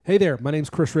Hey there, my name's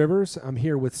Chris Rivers. I'm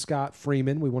here with Scott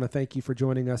Freeman. We want to thank you for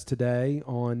joining us today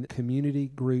on Community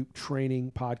Group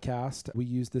Training Podcast. We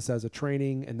use this as a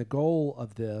training, and the goal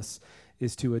of this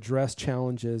is to address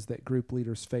challenges that group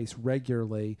leaders face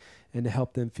regularly and to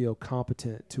help them feel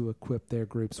competent to equip their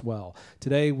groups well.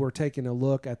 Today, we're taking a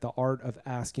look at the art of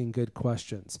asking good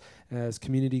questions. As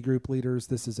community group leaders,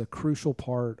 this is a crucial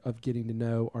part of getting to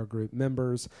know our group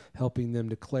members, helping them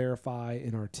to clarify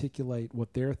and articulate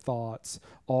what their thoughts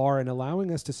are, and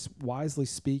allowing us to wisely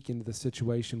speak into the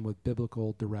situation with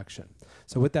biblical direction.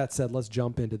 So with that said, let's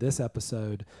jump into this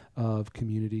episode of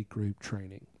Community Group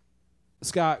Training.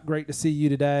 Scott, great to see you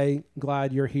today.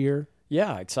 Glad you're here.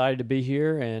 Yeah, excited to be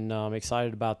here, and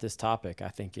excited about this topic. I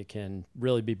think it can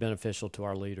really be beneficial to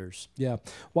our leaders. Yeah.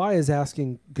 Why is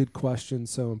asking good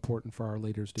questions so important for our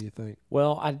leaders, do you think?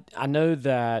 Well, I know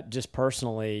that just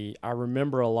personally, I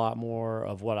remember a lot more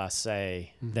of what I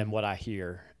say than what I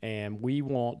hear. And we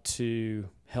want to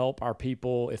help our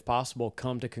people, if possible,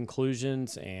 come to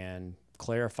conclusions and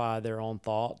clarify their own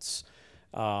thoughts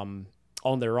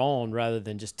on their own, rather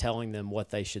than just telling them what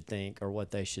they should think or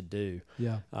what they should do.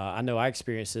 Yeah. I know I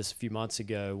experienced this a few months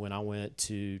ago when I went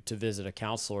to visit a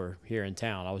counselor here in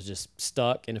town. I was just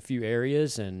stuck in a few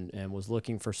areas and was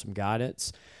looking for some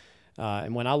guidance.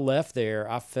 And when I left there,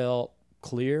 I felt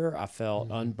clear. I felt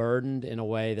unburdened in a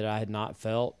way that I had not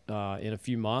felt in a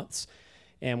few months.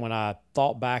 And when I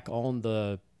thought back on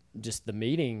the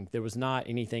meeting, there was not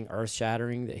anything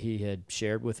earth-shattering that he had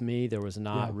shared with me. There was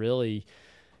not really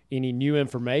any new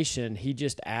information. He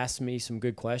just asked me some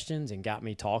good questions and got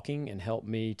me talking and helped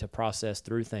me to process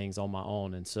through things on my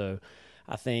own. And so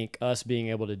I think us being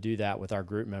able to do that with our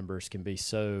group members can be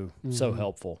so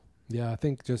helpful. Yeah, I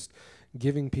think just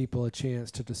giving people a chance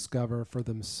to discover for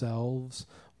themselves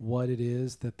what it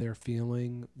is that they're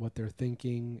feeling, what they're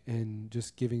thinking, and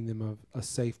just giving them a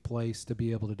safe place to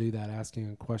be able to do that.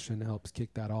 Asking a question helps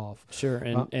kick that off. Sure.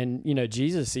 And you know,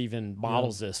 Jesus even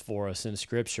models this for us in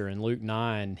Scripture. In Luke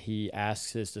 9, he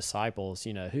asks his disciples,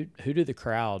 you know, who do the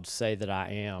crowds say that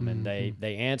I am? And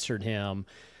they answered him,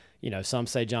 you know, some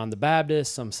say John the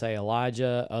Baptist, some say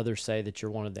Elijah, others say that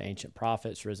you're one of the ancient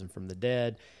prophets risen from the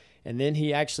dead. And then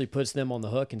he actually puts them on the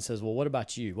hook and says, well, what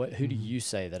about you? Who do you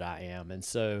say that I am? And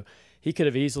so he could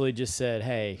have easily just said,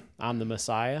 hey, I'm the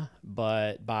Messiah.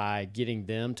 But by getting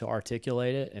them to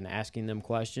articulate it and asking them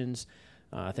questions,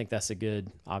 I think that's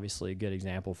obviously a good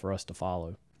example for us to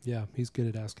follow. Yeah, he's good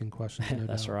at asking questions. No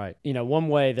That's doubt. right. You know, one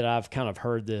way that I've kind of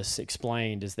heard this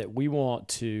explained is that we want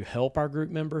to help our group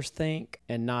members think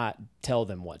and not tell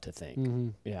them what to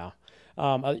think. Yeah.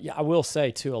 I will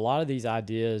say, too, a lot of these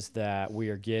ideas that we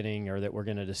are getting or that we're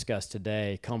going to discuss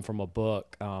today come from a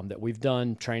book that we've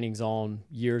done trainings on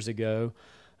years ago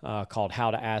called How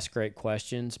to Ask Great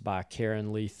Questions by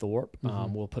Karen Lee Thorpe.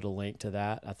 We'll put a link to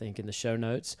that, I think, in the show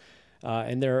notes.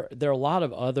 And there are a lot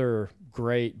of other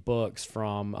great books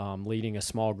from leading a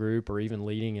small group or even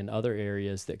leading in other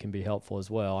areas that can be helpful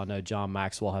as well. I know John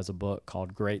Maxwell has a book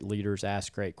called Great Leaders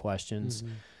Ask Great Questions.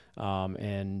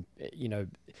 And, you know,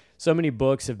 so many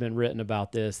books have been written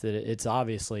about this that it's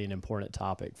obviously an important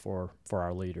topic for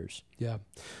our leaders. Yeah.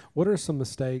 What are some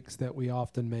mistakes that we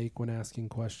often make when asking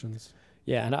questions?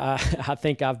 Yeah, and I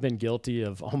think I've been guilty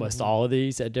of almost all of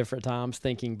these at different times,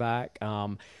 thinking back.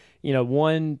 You know,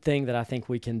 one thing that I think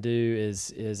we can do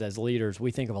is as leaders, we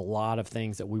think of a lot of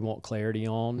things that we want clarity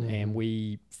on, and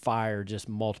we fire just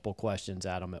multiple questions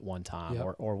at them at one time,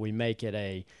 or we make it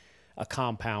a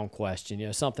compound question, you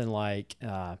know, something like,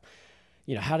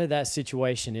 you know, how did that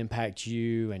situation impact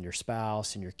you and your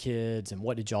spouse and your kids, and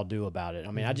what did y'all do about it?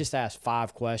 I mean, I just asked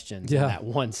 5 questions in that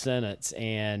one sentence,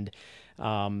 and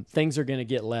things are going to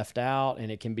get left out,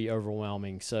 and it can be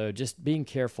overwhelming. So just being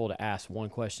careful to ask one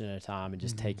question at a time and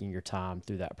just taking your time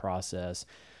through that process.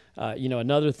 You know,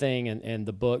 another thing, and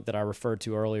the book that I referred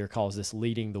to earlier calls this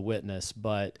leading the witness,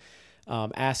 but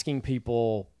asking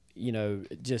people, you know,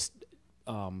 just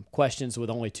questions with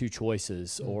only 2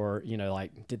 choices, or, you know,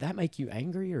 like, did that make you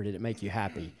angry or did it make you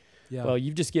happy? Well,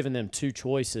 you've just given them 2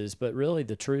 choices, but really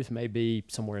the truth may be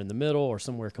somewhere in the middle or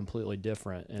somewhere completely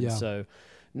different. And so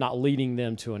not leading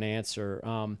them to an answer.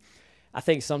 I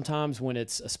think sometimes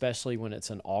especially when it's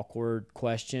an awkward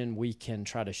question, we can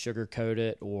try to sugarcoat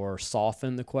it or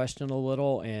soften the question a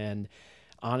little. And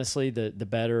honestly, the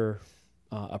better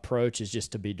approach is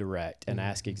just to be direct and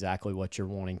ask exactly what you're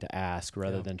wanting to ask,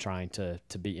 rather than trying to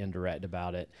be indirect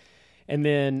about it. And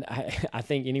then I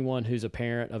think anyone who's a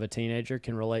parent of a teenager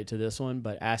can relate to this one,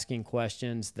 but asking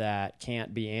questions that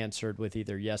can't be answered with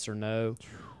either yes or no,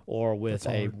 or with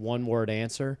a one-word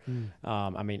answer.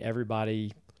 I mean,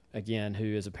 everybody again, who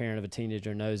is a parent of a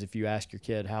teenager knows if you ask your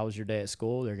kid, how was your day at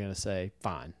school? They're going to say,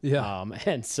 fine. Yeah.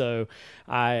 And so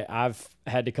I've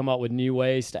had to come up with new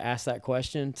ways to ask that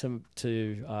question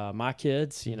to my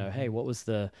kids, you know, hey, what was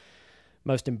the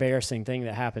most embarrassing thing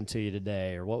that happened to you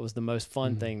today? Or what was the most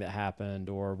fun thing that happened?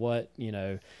 Or what, you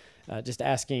know, just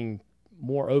asking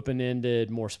more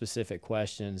open-ended, more specific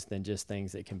questions than just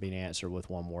things that can be answered with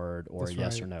one word or That's a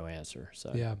yes right. or no answer.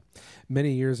 So Yeah.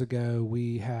 Many years ago,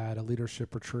 we had a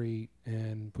leadership retreat,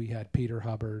 and we had Peter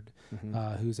Hubbard,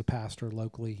 who's a pastor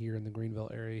locally here in the Greenville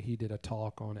area. He did a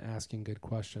talk on asking good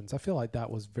questions. I feel like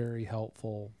that was very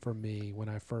helpful for me when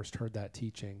I first heard that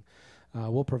teaching.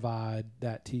 We'll provide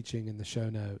that teaching in the show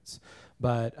notes.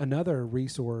 But another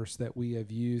resource that we have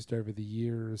used over the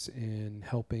years in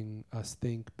helping us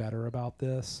think better about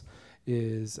this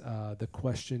is the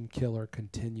Question Killer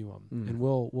Continuum. And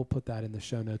we'll put that in the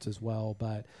show notes as well.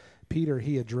 But Peter,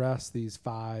 he addressed these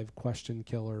 5 question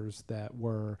killers that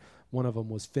were, one of them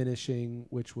was finishing,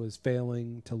 which was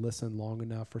failing to listen long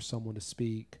enough for someone to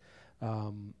speak.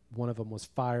 One of them was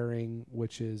firing,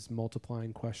 which is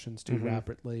multiplying questions too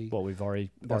rapidly. what we've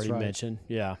already That's right. mentioned.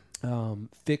 Yeah.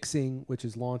 Fixing, which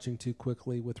is launching too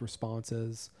quickly with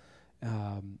responses.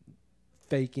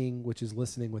 Faking, which is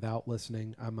listening without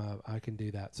listening. I can do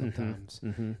that sometimes.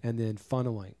 And then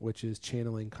funneling, which is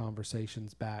channeling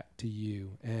conversations back to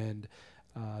you. And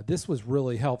this was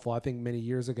really helpful. I think many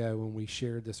years ago when we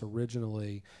shared this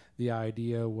originally, the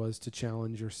idea was to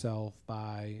challenge yourself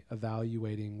by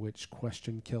evaluating which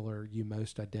question killer you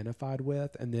most identified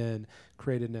with, and then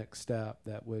create a next step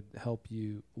that would help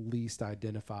you least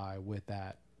identify with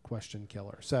that question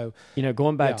killer. So, you know,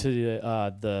 going back to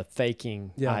the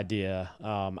faking Yeah. idea,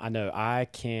 I know I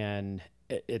can.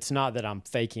 It's not that I'm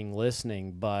faking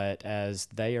listening, but as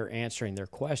they are answering their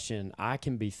question, I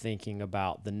can be thinking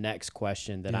about the next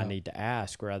question that I Yeah. need to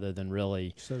ask rather than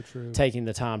really so true. taking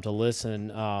the time to listen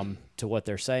to what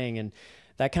they're saying. And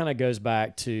that kind of goes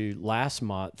back to last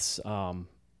month's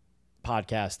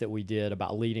podcast that we did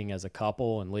about leading as a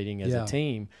couple and leading as Yeah. a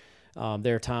team.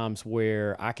 There are times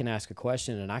where I can ask a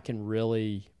question and I can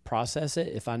really process it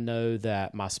if I know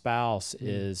that my spouse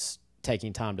is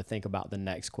taking time to think about the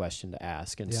next question to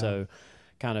ask. And Yeah. so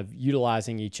kind of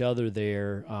utilizing each other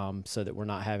there so that we're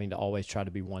not having to always try to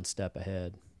be one step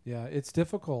ahead. Yeah, it's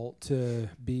difficult to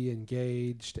be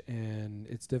engaged, and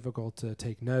it's difficult to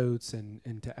take notes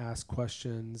and to ask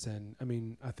questions. And I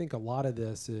mean, I think a lot of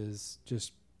this is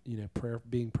just, you know,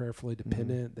 being prayerfully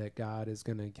dependent that God is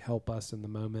going to help us in the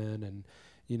moment, and,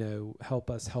 you know,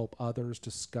 help us help others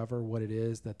discover what it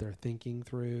is that they're thinking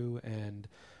through. And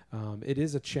it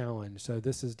is a challenge. So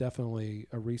this is definitely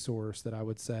a resource that I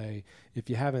would say, if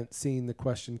you haven't seen the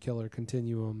Question Killer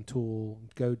Continuum tool,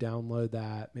 go download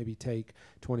that. Maybe take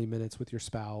 20 minutes with your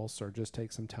spouse, or just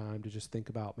take some time to just think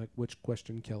about which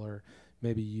question killer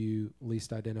maybe you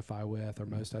least identify with or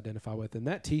most identify with. And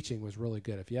that teaching was really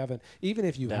good. If you haven't, even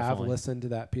if you have listened to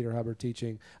that Peter Hubbard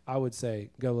teaching, I would say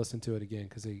go listen to it again,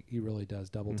 because he really does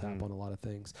double tap on a lot of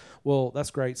things. Well, that's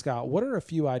great, Scott. What are a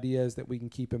few ideas that we can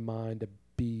keep in mind to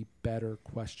be better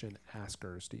question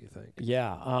askers, do you think?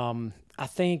 Yeah. I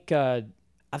think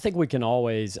we can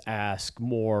always ask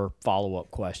more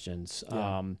follow-up questions.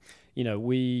 Yeah. You know,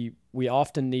 we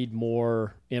often need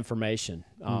more information,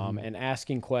 and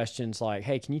asking questions like,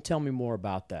 hey, can you tell me more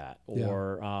about that?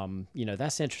 Or, you know,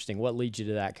 that's interesting. What leads you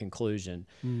to that conclusion?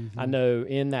 I know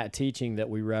in that teaching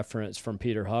that we referenced from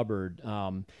Peter Hubbard,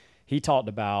 he talked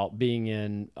about being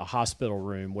in a hospital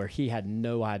room where he had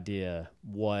no idea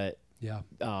what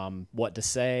to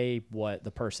say, what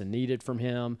the person needed from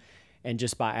him. And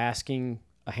just by asking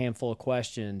a handful of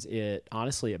questions, it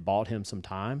bought him some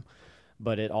time,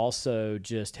 but it also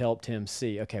just helped him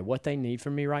see, okay, what they need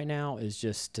from me right now is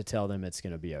just to tell them it's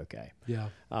going to be okay. Yeah.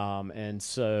 And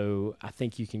so I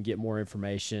think you can get more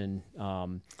information.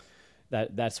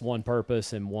 That's one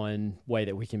purpose and one way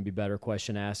that we can be better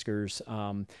question askers.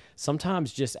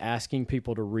 Sometimes just asking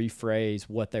people to rephrase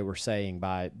what they were saying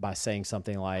by saying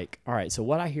something like, all right, so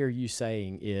what I hear you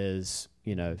saying is,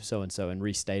 you know, so-and-so, and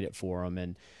restate it for them.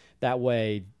 And that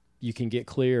way you can get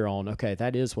clear on, okay,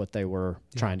 that is what they were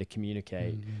trying to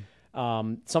communicate.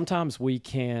 Sometimes we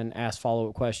can ask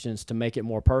follow-up questions to make it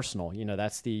more personal. You know,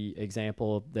 that's the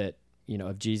example that, you know,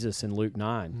 of Jesus in Luke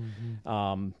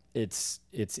 9. It's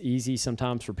easy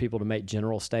sometimes for people to make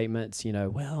general statements, you know,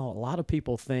 well, a lot of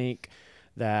people think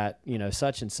that, you know,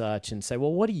 such and such, and say,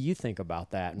 well, what do you think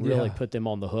about that? And really put them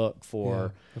on the hook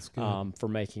for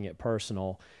making it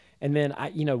personal. And then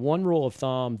one rule of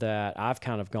thumb that I've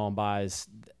kind of gone by is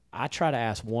I try to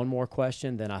ask one more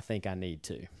question than I think I need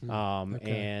to.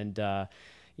 And,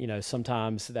 you know,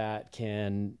 sometimes that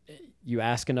can, you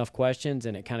ask enough questions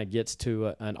and it kind of gets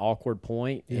to an awkward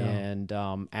point, and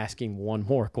asking one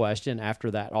more question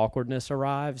after that awkwardness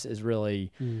arrives is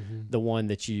really the one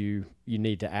that you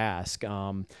need to ask.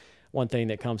 One thing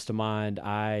that comes to mind,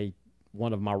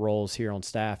 one of my roles here on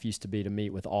staff used to be to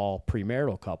meet with all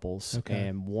premarital couples. Okay.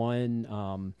 And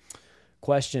one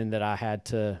question that I had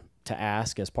to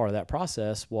ask as part of that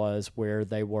process was where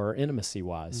they were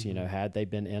intimacy-wise. Had they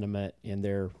been intimate in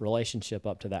their relationship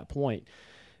up to that point?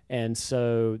 And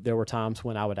so there were times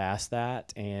when I would ask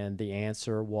that, and the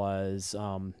answer was,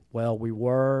 well, we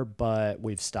were, but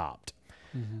we've stopped.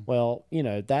 Well,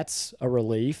 that's a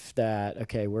relief that,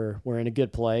 okay, we're in a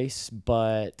good place.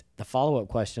 But the follow-up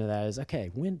question to that is,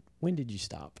 okay, when did you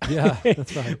stop? Yeah,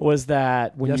 that's right. Was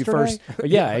that when Yesterday? you first?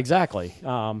 Yeah, exactly.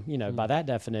 By that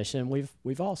definition,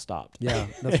 we've all stopped. Yeah,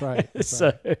 that's right.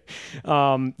 So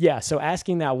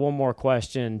asking that one more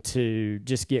question to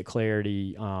just get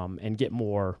clarity, and get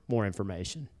more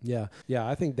information. Yeah.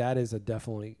 I think that is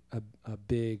definitely a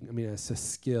big. I mean, it's a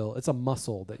skill. It's a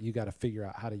muscle that you got to figure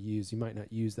out how to use. You might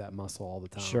not use that muscle all the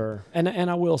time. Sure. And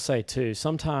I will say too,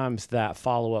 sometimes that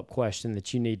follow-up question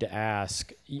that you need to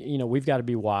ask, we've got to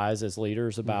be wise as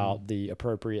leaders about the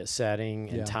appropriate setting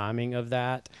and timing of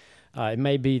that. It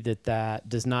may be that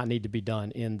does not need to be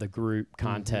done in the group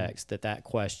context, that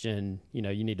question, you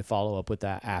need to follow up with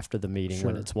that after the meeting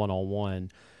when it's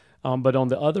one-on-one. But on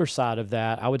the other side of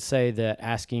that, I would say that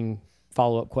asking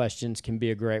follow-up questions can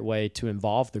be a great way to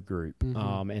involve the group,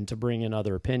 and to bring in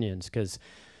other opinions. Because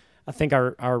I think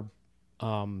our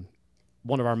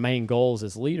one of our main goals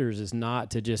as leaders is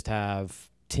not to just have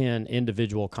 10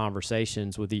 individual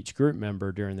conversations with each group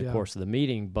member during the course of the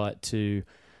meeting, but to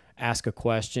ask a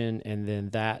question and then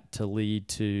that to lead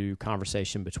to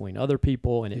conversation between other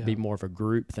people, and it be more of a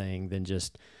group thing than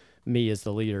just me as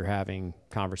the leader having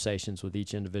conversations with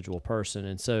each individual person.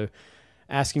 And so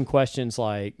asking questions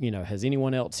like, has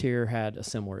anyone else here had a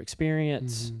similar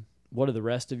experience? What do the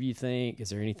rest of you think? Is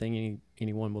there anything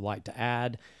anyone would like to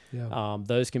add?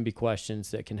 Those can be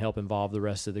questions that can help involve the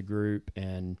rest of the group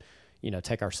and,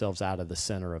 take ourselves out of the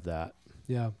center of that.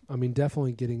 Yeah. I mean,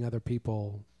 definitely getting other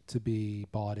people to be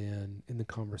bought in the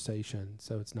conversation.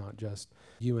 So it's not just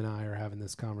you and I are having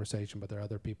this conversation, but there are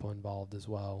other people involved as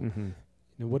well.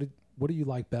 What do you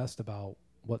like best about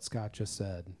what Scott just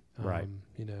said? Right.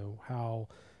 How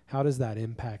does that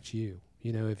impact you?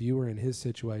 If you were in his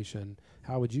situation,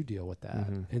 how would you deal with that?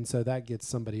 And so that gets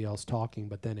somebody else talking,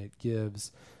 but then it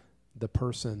gives the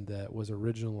person that was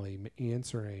originally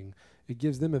answering, it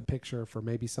gives them a picture for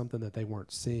maybe something that they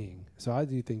weren't seeing. So I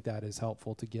do think that is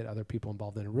helpful to get other people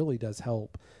involved, and it really does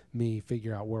help me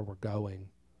figure out where we're going.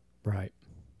 Right.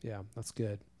 Yeah, that's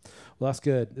good. Well, that's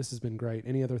good. This has been great.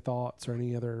 Any other thoughts or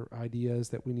any other ideas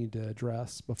that we need to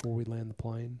address before we land the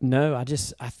plane? No, I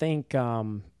think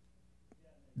the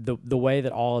way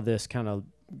that all of this kind of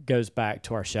goes back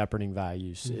to our shepherding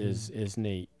values is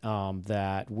neat.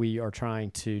 That we are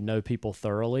trying to know people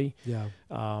thoroughly,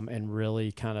 and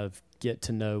really kind of get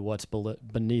to know what's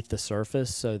beneath the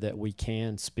surface so that we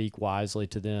can speak wisely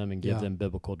to them and give them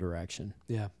biblical direction.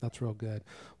 Yeah, that's real good.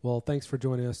 Well, thanks for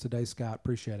joining us today, Scott.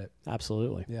 Appreciate it.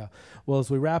 Absolutely. Yeah. Well, as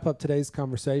we wrap up today's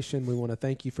conversation, we want to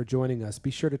thank you for joining us.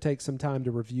 Be sure to take some time to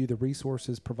review the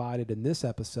resources provided in this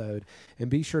episode,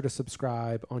 and be sure to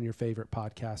subscribe on your favorite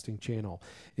podcasting channel.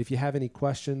 If you have any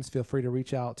questions, feel free to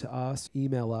reach out to us,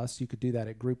 email us. You could do that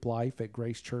at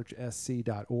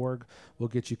grouplife@gracechurchsc.org. We'll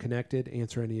get you connected,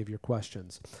 answer any of your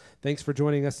questions. Thanks for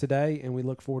joining us today, and we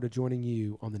look forward to joining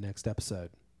you on the next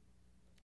episode.